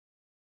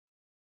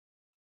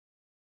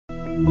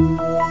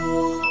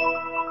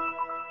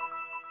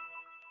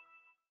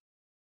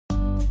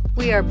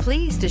We are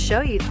pleased to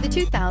show you the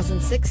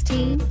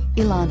 2016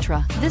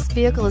 Elantra. This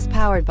vehicle is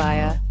powered by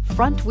a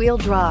front-wheel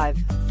drive,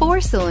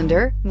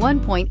 4-cylinder,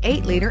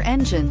 1.8-liter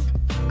engine.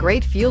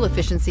 Great fuel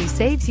efficiency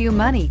saves you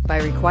money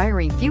by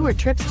requiring fewer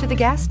trips to the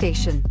gas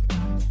station.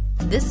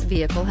 This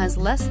vehicle has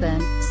less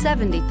than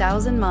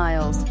 70,000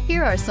 miles.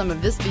 Here are some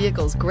of this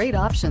vehicle's great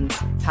options: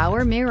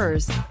 power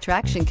mirrors,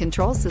 traction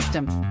control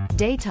system,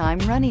 daytime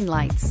running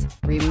lights,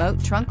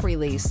 remote trunk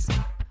release,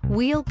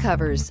 wheel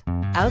covers,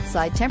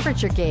 outside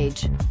temperature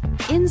gauge.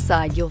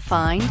 Inside you'll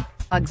find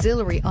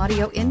auxiliary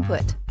audio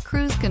input,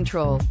 cruise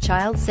control,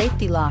 child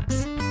safety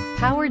locks,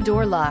 power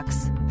door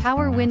locks,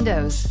 power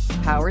windows,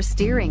 power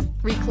steering,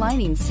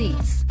 reclining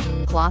seats,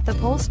 cloth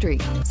upholstery,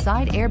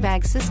 side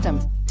airbag system,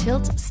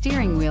 tilt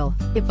steering wheel.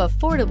 If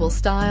affordable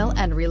style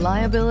and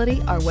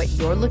reliability are what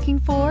you're looking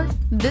for,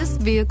 this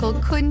vehicle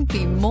couldn't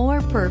be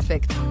more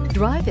perfect.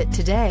 Drive it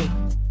today.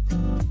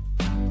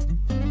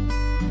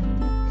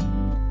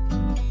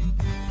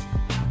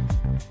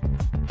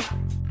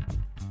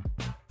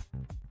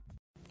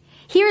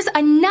 Here's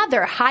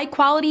another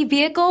high-quality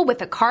vehicle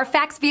with a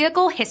Carfax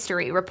Vehicle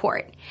History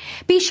Report.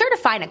 Be sure to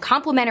find a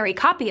complimentary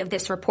copy of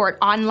this report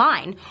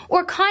online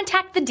or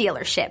contact the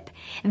dealership.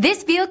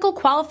 This vehicle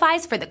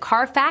qualifies for the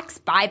Carfax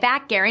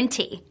Buyback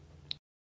Guarantee.